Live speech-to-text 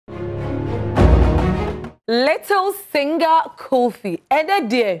Little singer Kulfi. Ede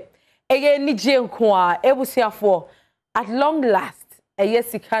dear, eye ni jenkwa, ebusiafo. At long last, eye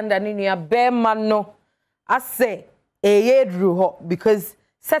sikanda ni ya bema no. Ase, eye druho because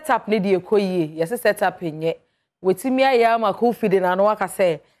setup ni di ekoye. Yase setup enye. Wetimi ya ma Kulfi de na no waka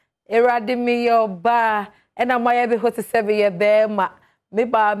say. Erade me yo ba. Ena moya be hote sebe ye bema. Me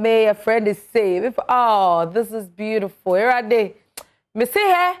ba me a friend is say. Oh, this is beautiful. Erade. Me say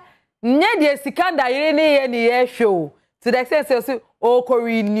here. Nye de sikanda yire ne ye ni ye show to the extent say o ko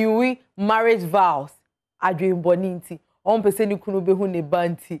renew marriage vows adwen boni nti on pese ni kunu be hu ne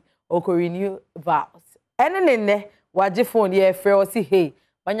banti o ko renew vows ene ne waje phone ye frɛ o si hey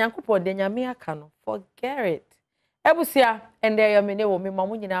banyankopɔ de nyame aka no forget it ebusia ende ye me ne wo me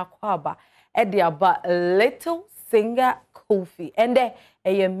mamu nyina akwa aba e de aba little singer Kulfi ende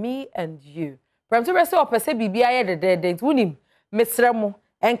eye me and you from to rest o pese bibia ye de wunim mesremo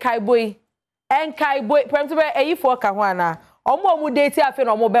enkai boy premto be eyi for ka ho ana omo date afi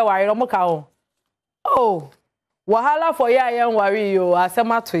na omo be ware omo ka ho oh wahala for ya yan ware yo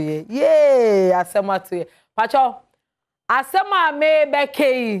asema to ye asema to ye pacho asema me be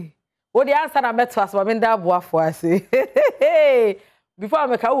kei wo the answer na meto asema me nda boafo ase before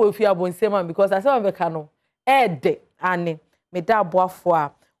me ka wo fi abonsema because asema be ka no ede ane me da boafo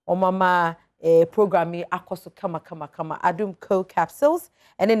a omama programming akoso kama Adom capsules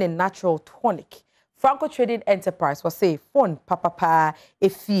and in a natural tonic. Franco Trading Enterprise was say phone papa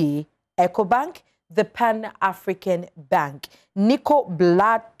Efie EcoBank, the Pan-African Bank, Nico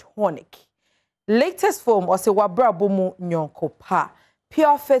Blood Tonic. Latest form was a wabra bomu nyonko pa.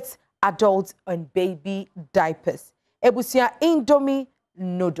 Pure Fit adult and baby diapers. Ebusia Indomie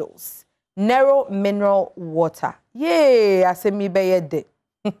noodles. Narrow mineral water. Yay, asemi beyede.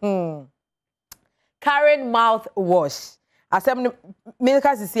 Karen mouth wash. Asem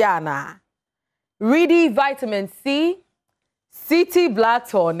milka sisiana. Ready vitamin C, CT blood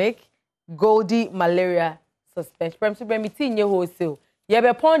tonic, Goldie malaria suspension. Perhaps me tin ye wholesale. Ye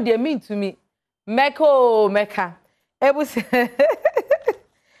be pon de mean to me. Meka. Ebus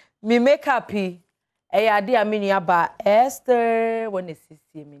me make happy. Ade amini aba Esther when the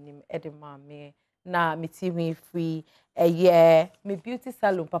sisi minim edema me na me ti me free. Me beauty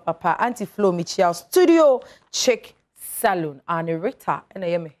salon papa anti flow me chia studio chick salon and Rita and I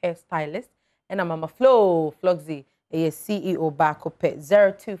am a hairstylist and I'm Mama Flo Floxy a CEO back up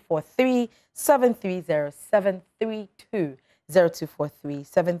 0243 730 732 0243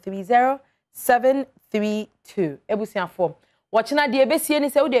 730 732 ebusia form watching na de besie ni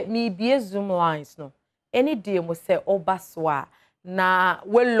say we me be zoom lines no any day mo say obaswa na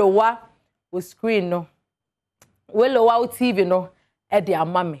welowa we screen no Welo wa TV no e de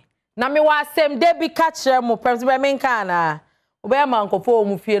amame na me wa asem de bi ka kire mo pem be me nka na obe ma nkofo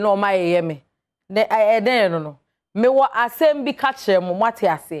mu fie no ma yeye me ne eden no me wa asem bi ka kire mo mate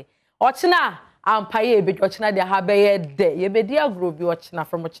ase ochina ampaye e bi ochina de ha be ye de ye be di agro bi ochina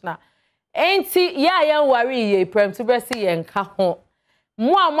from ochina enti ya yan ware ye pem to be se ye nka ho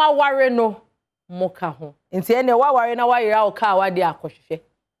mo ama ware no mo ka ho enti ene wa ware na wa yira o ka wa de akohwehwe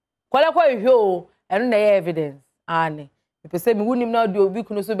kwale kwa hwe o eno na ye evidence ane pese mi wunim na do obi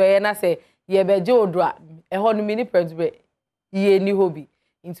kunu so be ye na se ye beje odra e ho no mini print be ye ni hobi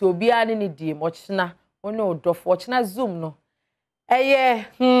nti obi ane ni die mo chena one odofo chena zoom no eye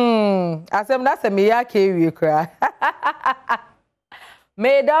asem na se me ya ka ewie kra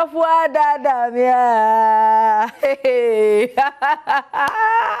me dafu adada me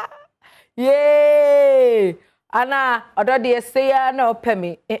ye ana odode se ya na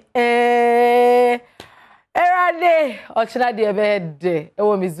opemi Erade ochina de bede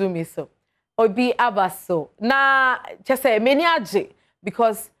ewo mizumi so obi abaso na chese meni age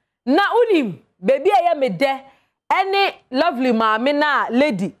because na unim baby aye me de any lovely maame na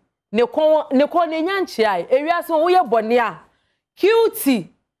lady ne kon ne nyanche ai ewiase wo ye bone a cute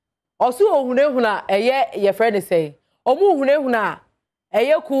osu ohunehuna eye ye friend say omu ohunehuna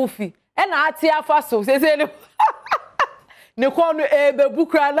eye Kulfi e na ate afa so sese ne kon no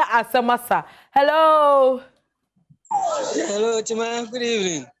ebebukra na asamasa. Hello. Hello, Tima. Good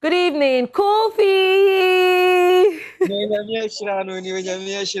evening. Good evening, Kulfi.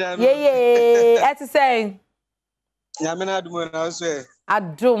 Yeah. At the same.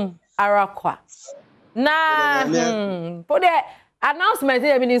 Adom Arakwa. Na for the announcement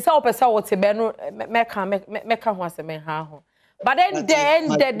I mean so person what be no meka ho asem ha ho. But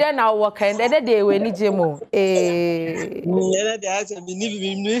then I work and then they we ni jemo yeah they ask me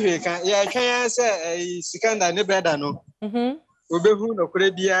ni kan ya kan say sikanda ne brother no obehu no kore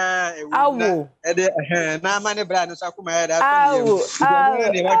bia awo e de na ama ne brother no so akoma ya da so ne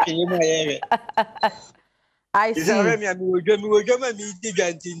ne wa kenye mu ya I see. Hey,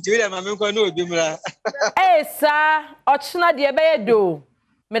 sir, Ochina de Bedo.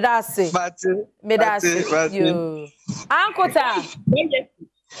 Medase. Medase. You. Uncle Ta.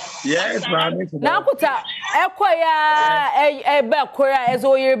 Yes, ma'am. Now, Kuta, Equia, Becquia, as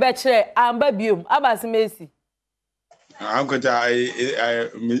all your bachelor, and Babium, Abbas Macy. Uncle, more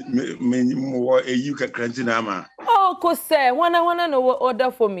a yuka crantinama. Oh, Cose, wanna know what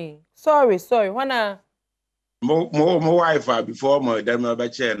order for me. Sorry, wanna. More wife before my dama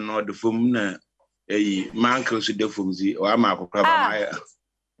bachelor, nor the fumna a man close to the fumzi or Amako Crabamaya.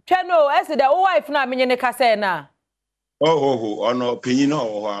 Chano, I said, the wife not meaning a casena. Oh, no opinion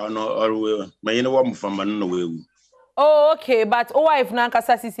or no, may no woman from another. Oh, okay, but wife not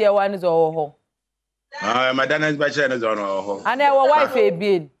Cassassi here one is all. My Dana's bachelor is on her. And our wife a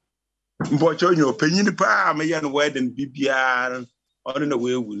bid. But your opinion, pa, may young wedding BPR on the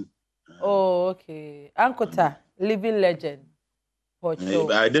way. Oh, okay. Uncle Ta, living legend.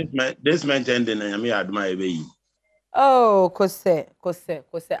 This maintained in I admire me. Oh, Cose. I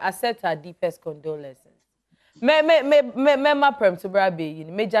set our deepest condolences. Me prem to brabe,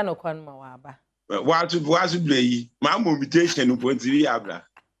 me jano kwan mawaba. What to play? My invitation point to abra.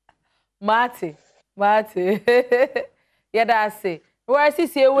 Marty. Yeah, that's it. Where I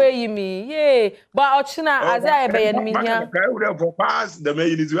see away me, yay. But Ochina, as I be and me here. For pass the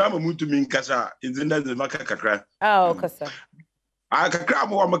main is Ramu to me, Casa, in the Macacra. Oh, Casa. I can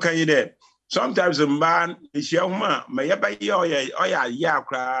crab one macan there. Sometimes a man is young man, may ever ya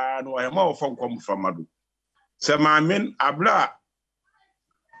cry, no, I'm more from Madu. So my men abla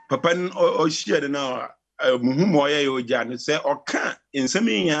Papan or share now. Muhumoya yo jan say or can't in some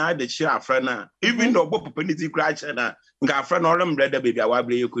the share frana even though opportunity crash and nga friend or them brother baby I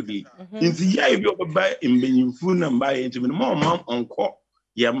you could be in the year you buy in being food and buy into more mom on court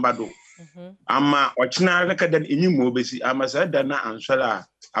yambado ama ochina like than any mobisi ama said that na answala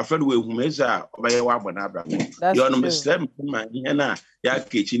afraid we humeza by wa bonabra you know Mr. man na ya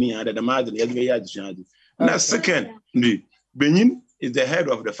kitchen and the mother ya na second Benin is the head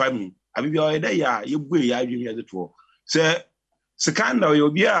of the family. I be already you boy ya dream as it were. Say scandal you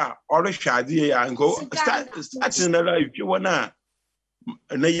be or shadi and go starting the life you wanna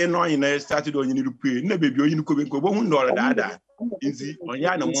na ye no in started on you pay na baby you ko be ko $100 dada inzi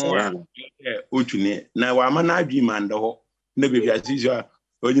onya na mo otune na wa ma na dream and ho na baby asija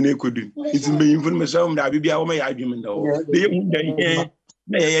onye na kodu inzi be info me so da bibia wo ma ya dream and ho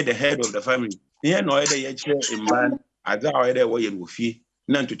na ye the head of the family here no either ye chair in man ada either wo ye wo fi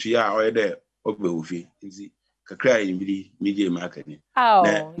na ntutu ya oyede ogbe ofi nzi kakra yimbiri meje makani oh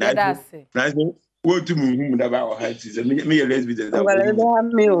that's it na wo tu mu da ba o ha ti se me ye lesbian da wo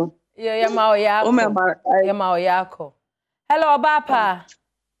ya ma o ya ko hello bapa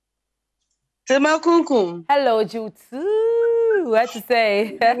tema kunkum hello jutu what to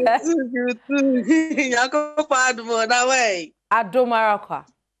say jutu yako padmo na way adomarakwa.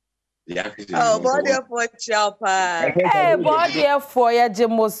 Oh, body for chapa. Hey, body for ya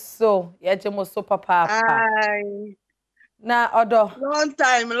jemoso papa. Aye. Na odo. Long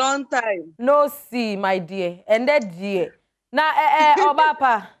time. No see, my dear. And that dear. Na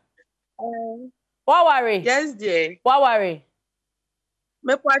obapa. What worry? Yes, dear. What worry?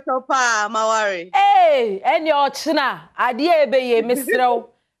 Me kwa chapa, ma worry. Hey, and your china. Adie be ye misro.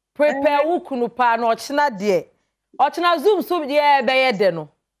 Prepare ukunu pa no china dear. Ochina zoom so dear be ye de no.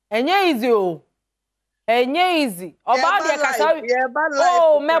 Enye easy. Oba de kasa.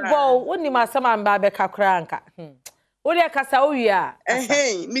 Oh, mebo, woni masama mba be kakra anka. Wo de kasa wo wi a.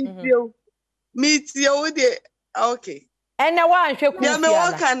 Meet you de okay. Ene wa anhwe Kulfi. Ya me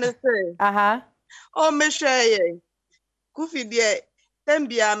wa kan say. Aha. Oh, me hwe ye. Kulfi de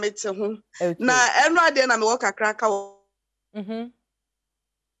tembia mete ho. Na eno ade na me wo kakra ka wo.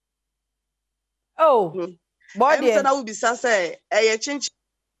 Oh. Body. Em say na wo bisa say eye chinchi.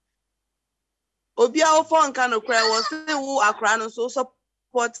 Obi a phone kan no cry was say wo akra no so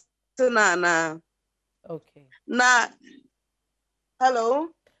support na. Okay. Na hello.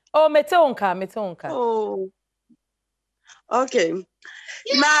 Oh, metonka. Oh. Okay.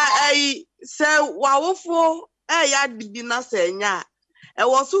 Na say wawofo ya dibi na say nya. E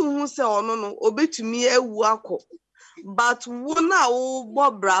wo so hu say ono no obetumi ewu akọ. But wo na wo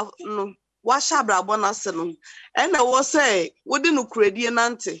bobra no wa shabra bonase no. E na wo say wo di no kredie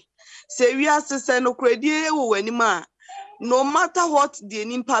nante. Say we are say no kredie wo wanima. No matter what the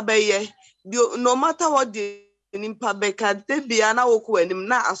nimpa beye, no matter what the nimpa beka de bia na wo ko anim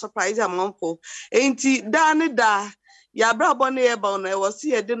na a surprise amanfo. Enti da ne da ya bra bone ye ba no e wo se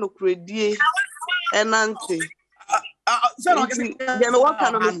ye de no kredie enante. So no get me what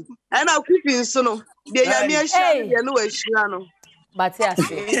kind of and I Kulfi nso no de nyame ahia de no ahia no bate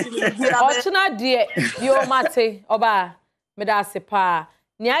ase ochina de yo mate oba me da ase pa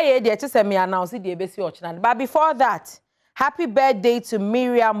ni aye de chese me announce de ebesi ochina but before that happy birthday to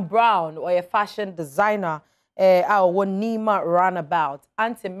Miriam Brown or a fashion designer our Nima Runabout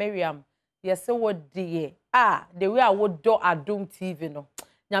Auntie Miriam yes what de the way I would do Adom TV no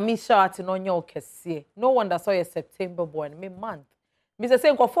nyame shout no nyo kese no wonder saw your September born me month me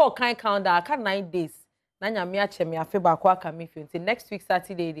say nko 4 kind countdown aka 9 days na nyame ache me afe ba kwa aka me fi next week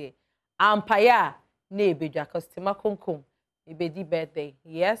Saturday dey ampaya na ebedwa customer konkom ebedi birthday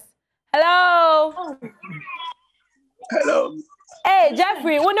yes hello Hello. Hey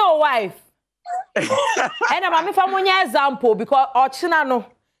Jeffrey we know wife and mama fa monya example because ochina no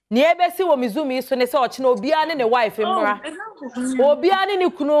ni ebesi wo mizumi so ne se ochina obia ne wife mra obia ne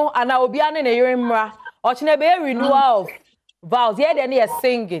kunu ana obia ne yere mra ochina be renewal of vows here then he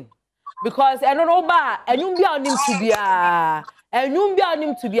singing because eno no ba enum bia onim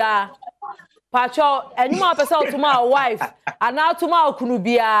to bia pacho enum apesa otuma wife ana otuma kunu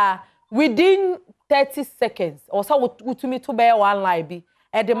bia within 30 seconds or so wutumi to be one line bi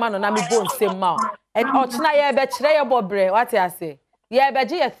e de man na me bon same ma and ochina ye be kire ye bobre what I say ye be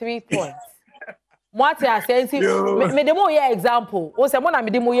je 3 points what I say me de mo ye example o say mo na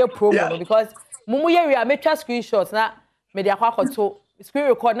me de mo ye promo no because mo ye we me twa screenshots na me de akwakoto screen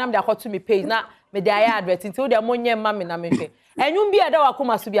record na me de akwato me page na me de aye advert nti o de mo nye ma me na me hwe enwum bi ada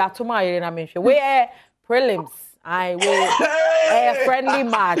wakoma so bi atoma ayere na me hwe we prelims I we friendly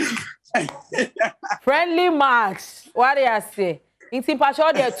match what do you say inti pa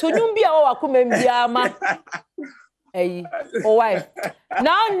sure there to nyum bia wo wakoma mbia ma eyi o wife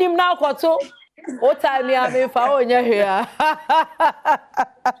now nim na kwoto o time me amefa onye hwe a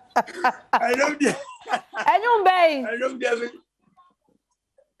I love you. Enyum bay I love you.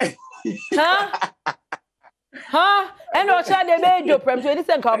 And o cha de be jo prem to any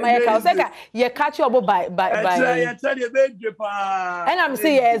sen ka ma ye ka o se ka ye catch you by I tell you be pa. and I'm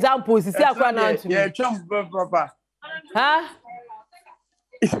say your examples see akwa na to me yeah chum papa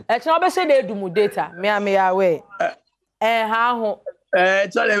e cha be say dey do mu data me ya we ha ho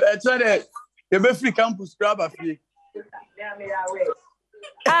tell you be free campus grab a free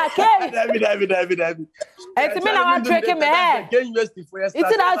okay David it's me na wan trick me hair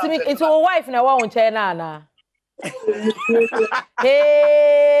it's now to me into a wife na wa on chair na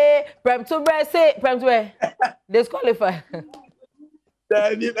hey prem to be say prem to disqualify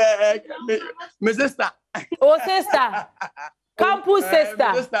David my sister oh sister campus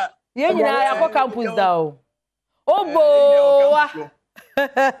sister you nyina ya ko campus da o obo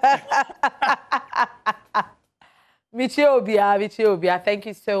Michiobia, thank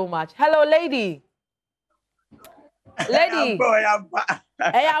you so much. Hello, lady. Lady. I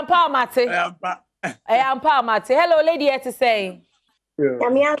am Pa Mate. Hello, lady, here to say.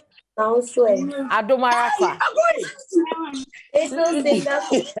 Adom Arafa.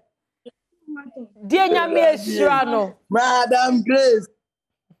 Dear Nyame Esrano. Madam Grace.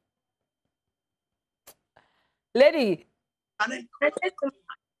 Lady.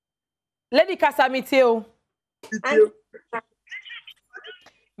 Lady Kasamitio.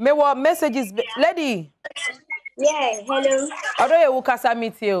 Me what messages lady? Yeah, hello. Odo ye wo kasa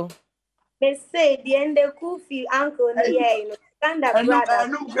meet you. Me say the end the Kulfi uncle no yeah, you know. Stand up brother. I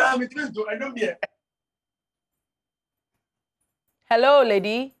know here. Hello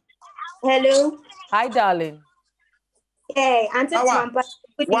lady. Hello. Hi darling. Yeah, Auntie Twampa.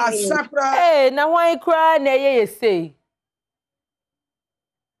 What's up? Hey, na why cry na ye say?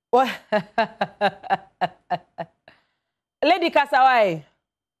 What? Lady Kasawai.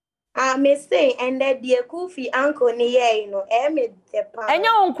 Me say and that the Kulfi uncle no yeah, you know. Me the pa. Enya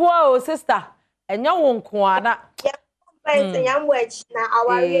unko o sister. Enya unko ana. Yeah, say am watch na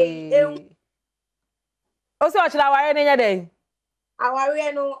aware. O se ochira aware ne nya dey.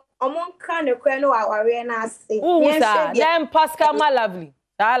 Aware no omon kan ne kra no aware na ase. Usa, dem Pascal ma lovely.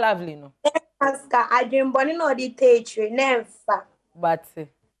 That lovely no. Pascal adwembone no di teachre na mfa. But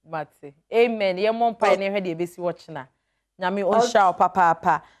amen. Ye mon pa ne hwe de besi watch na. Nyame on sha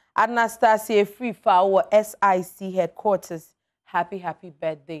papa. Anastasia Free for SIC headquarters. Happy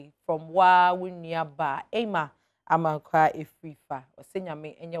birthday from wa wunia ba. Ema amankwa efrifa. Ose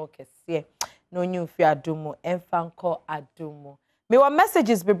nyame enye okese. No nyu fi adomo emfanko adomo. Me wa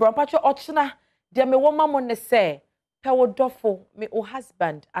messages be bro patcho ochina de me wo mamo ne say pe wo dofo me o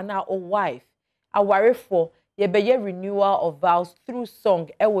husband and o wife awarefo ye be ye renewal of vows through song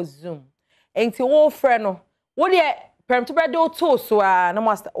e was Zoom. Enti wo frɛ no wo de prem to bread to so na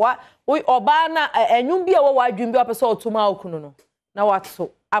master wa we oba na enwum bi a wo wadwum bi opese otuma okunu no na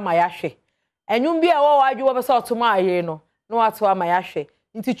wato ama ya hwe Enyum bia wo wadwo wo be so otomo aye no no ato ama ya hwe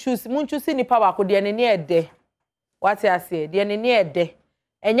nti choose nipa bako de ne ede wate ase de ne ede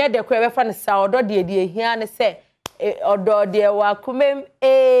enye de ko e be fa ne sa odo de ehia ne se odo de wa kumem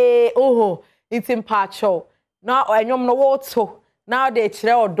oho nti mpacho na enyum no wo to na de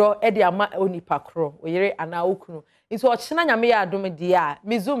kire odo e de ama onipa kro oyire ana okunu nti o chena nyame ya adom de a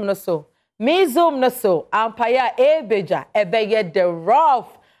mi zoom no so ampaya ebeja ebeye the rough.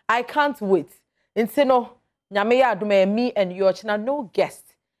 I can't wait. Nti no nyame ya adom me and you chena no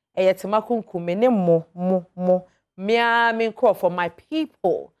guest. Eyetema kunkume ne mo mia me call for my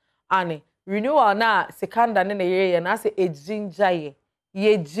people. Ani renewal na sekanda ne ye na say ejinja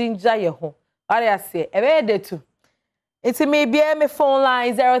ye ho. What I say ebe de tu. Nti me bia me phone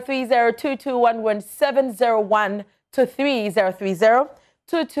line 0302211701 to 3030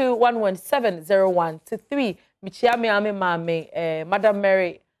 221170 to 3 michia me ame mame Madam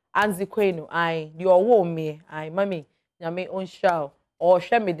Mary Anzi Kwenu ai di owo me ai mami nyame onhwa o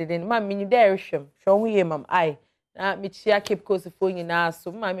hwe me deden mami ni there hwem hwo ye mam ai na michia Cape Coast fo nyina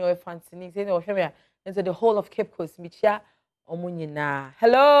so mami o fantini say o hwe me into the whole of Cape Coast michia omo nyina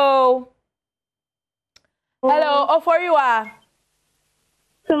hello oh for you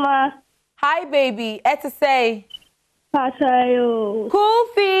Suma. Hi baby say Pasayo.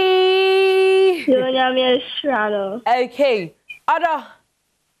 Kulfi. Okay. Ada.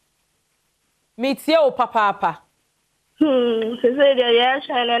 Meet you, papa. Say the yes,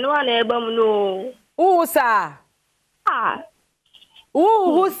 and one album no. Who sa? Ah.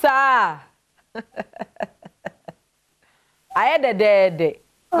 Who sa? I had a dead.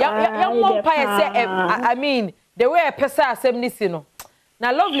 Young one say, I mean, the way a person assembly no. Na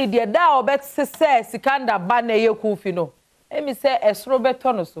lovely dear da obet se sikanda ba na ye Kulfi no emi se esro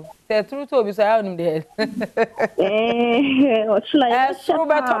beto no so se true to obi so ya onim de esro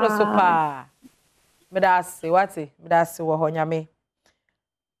beto no so pa me da se wo ho nyame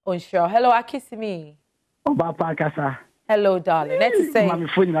onsho hello akisimi oba pa kasa hello darling let's say mami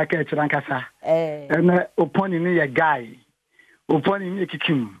phone na ka chira kasa ene oponi ni ye guy oponi ni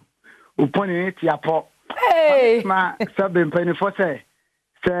kikim oponi ni tiapo ma sabe mpani fo se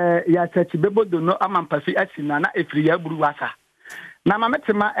ya search bebodo no amampasi asina na efiri ya buru wasa na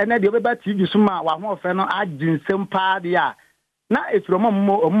mametema ene de obeba TV so ma wa ho ofe no aginsem pa de a na efiri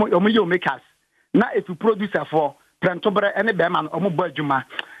omo yo makers na efi producer for prentobre ene be ma no omo bo adwuma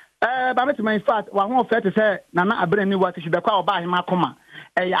mametema in fact wa ho ofe te se na abere ni wati hide kwa oba ahema koma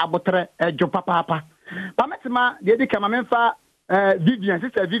ya abotre ejo papa mametema de di kama memfa Vivian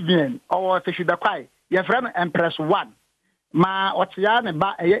sister Vivian o te hide kwa ye frame Empress 1 ma otia ne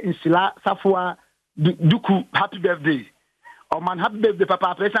ba eye insila safua duku happy birthday o man happy birthday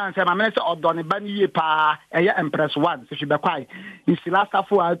papa president say ma me say odo ne ba ni ye pa eye Empress 1 so she be kwai insila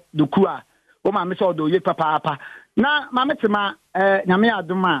safua duku a o ma me say odo ye papa na ma metema nyame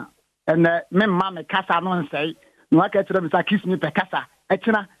adoma ene me ma me kasa no nsai no aka tire me say kiss me pe kasa e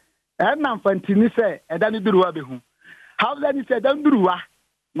kina na mfantini say eda ni duruwa behu how that ni say dan duruwa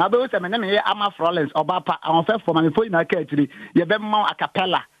na be se me me ama Florence obapa awon for ma me fo ina ka atiri ye be ma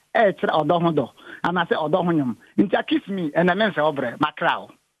acapella e tire odo ho do ana se odo ho nyum ntia kiss me and me se obre makrao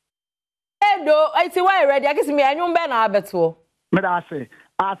edo iti why ready kiss me anyum be na abeto me da se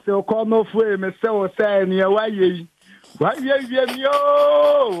ko no fu e me se o se ni e wa ye mi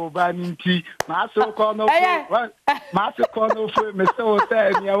o ba ninti ma se ko no fu me se o se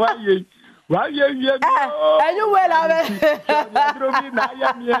ni e wa ye mi anyu we la be dromi na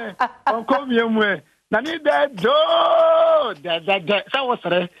ya mi onko mi emu na ni de do de sa wo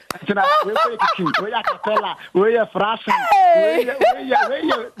sere tina we ko kikin we ya capella we ya frasen we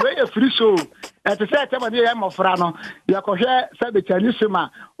ya free show et se te ma ni ya mo fra no ya ko hwe sa be chani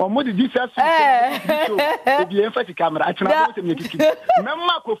sema o mo di Jesus show e bi enfati camera tina wo se mi kikin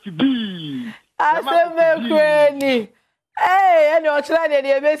memma ko fi bi aseme kweni ani o chira de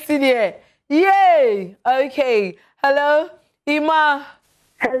e be si de yay okay hello Ima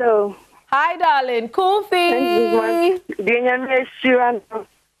Hello. Hi, darling. Kulfi.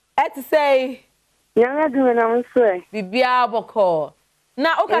 Say. Young doing on say. Bibia boko.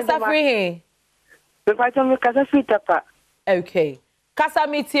 Na o kasa free he. The pattern kasa free tapa. Okay. Kasa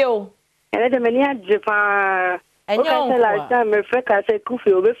meet you. And the many Japan. And you last time me freka say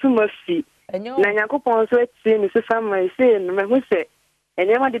Kulfi obe fi mafi. Na Yakopon so eti ni so family say no me hu say.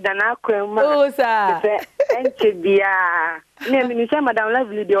 Enema di dana kwema. Oh sa. Enche bia. Ne mi ni say Madam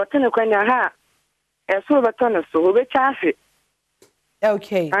Lovely de otene kwanya ha. So betono so obe chafe.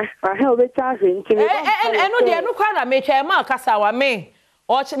 Okay. Obe chafe nti me. Eno de eno kwa na me twa ma kasa wa me.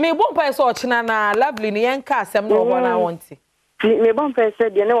 O me bo mpa so o china na Lovely ni yenka asem no ho na wonti. Me bon pese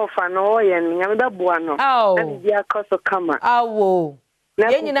de ne ofa no ye no nya me beboa no. Na bi akoso kama. Awo.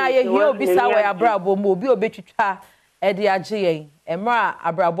 Ye nyina ye hie obi sa we abrabo mo obi obetwitwa e de age yen. Emra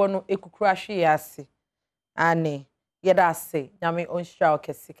abrabo no ekukura hwe ase. Ane ye da ase. Nyame onhira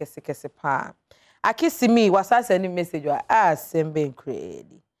kese pa. Akisimi wasasa ni message wa asembe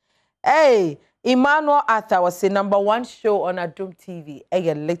nkredi. Hey, Emmanuel Arthur was the #1 show on Adom TV.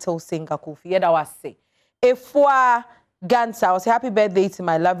 A little singer Kulfi. That was say. Efwa Gansa was happy birthday to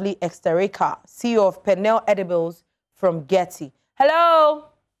my lovely Exterica, CEO of Pernell Edibles from Getty. Hello.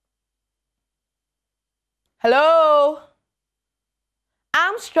 Hello.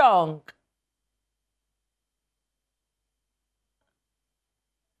 Armstrong.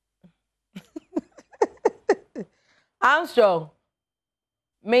 Armstrong.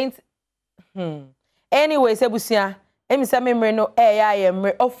 Means Anyway, Sebusia, Emisa no AIM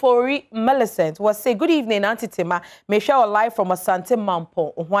Ofori Millicent was say good evening, Auntie Tima. May share live from Asante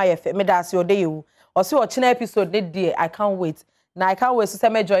Mampo. Why if me das your day or see what episode did dear. I can't wait. Now I can't wait to say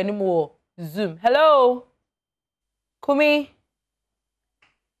me join more Zoom. Hello. Kumi.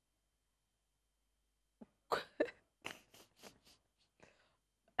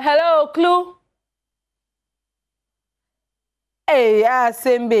 Hello, Clue. Hey,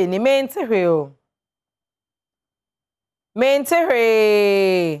 Sembe ni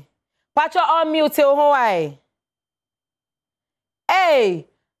Mentere. Pacho on mute till Hawaii. Hey,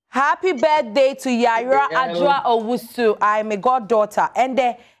 happy birthday to Yaira Adra Owusu. I'm a goddaughter. And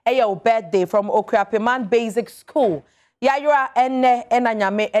your birthday from Okrapiman Basic School. Yaira ene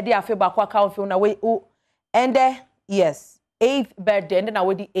nyame edi afeba kwa kaunfi na we and yes, 8th birthday and then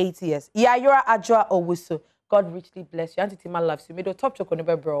I the 8 years. Yaira Adra Owusu. God richly bless you. Auntie Tima loves you. Me do top chocolate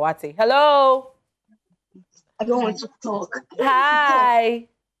never bro. Hello. I don't want to talk. Hi.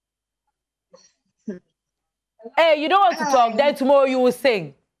 Hey, you don't want to talk. Then tomorrow you will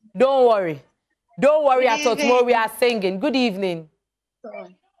sing. Don't worry. Don't worry at all. Tomorrow we are singing. Good evening.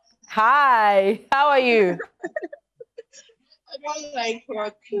 Hi. How are you? I don't like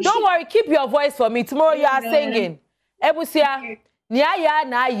talking. Don't worry. Keep your voice for me. Tomorrow you are singing. Ebusia, niya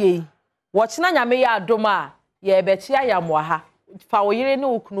na ye. Watch na nyame ya adoma. Ye bechia ya mwaha. Fa oyire ne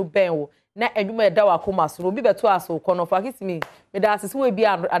okunu benwo. Na enwuma eda wakoma so obi beto aso kono fa kisimi me da asese we bi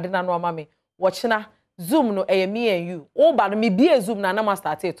adena no ama me watch na Zoom no me and you o ba no me bi Zoom na na ma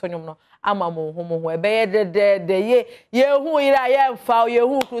start e tonyom no ama mo ho ebe ye ye hu ira ye mfa ye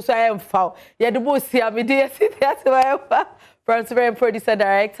hu kru so ye mfa ye de bo sia me de sit that my Transparent producer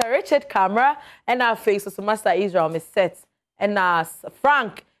director Richard Camera and our face so Master Israel me set and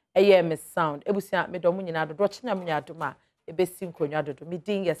Frank me sound ebusia me do mu nyina do chinya me nyadoma ebesi nkonwa dodo me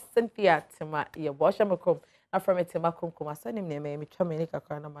din ye Cynthia Tema ye bo hye mekom na from Tema komkom asanim ne me twa me ni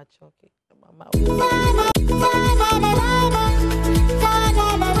kakra na ma choke mama